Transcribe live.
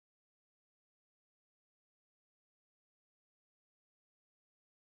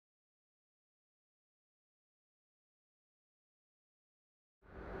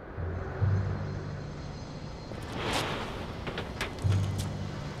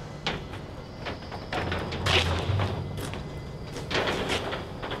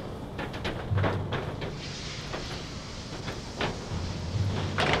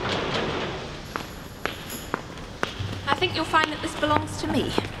you'll find that this belongs to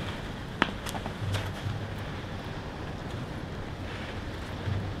me.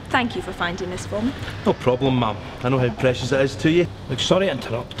 Thank you for finding this for me. No problem, ma'am. I know how precious it is to you. Look, sorry to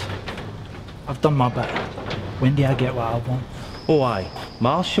interrupt. I've done my bit. When do I get what I want? Oh aye,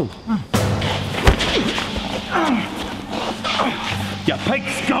 Marshall. You pig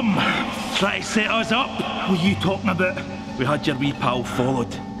scum! Try to set us up! What are you talking about? We had your wee pal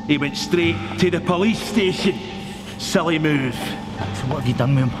followed. He went straight to the police station. Silly move. So what have you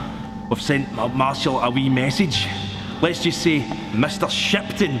done with him? We've sent Marshall a wee message. Let's just say Mr.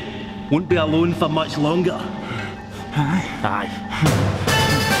 Shipton won't be alone for much longer. Aye. Aye.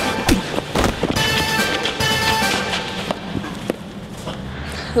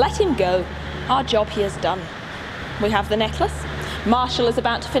 Let him go. Our job here's done. We have the necklace. Marshall is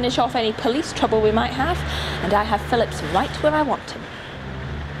about to finish off any police trouble we might have, and I have Phillips right where I want him.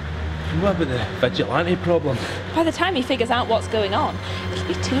 What about the vigilante problem? By the time he figures out what's going on, it'll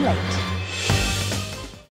be too late.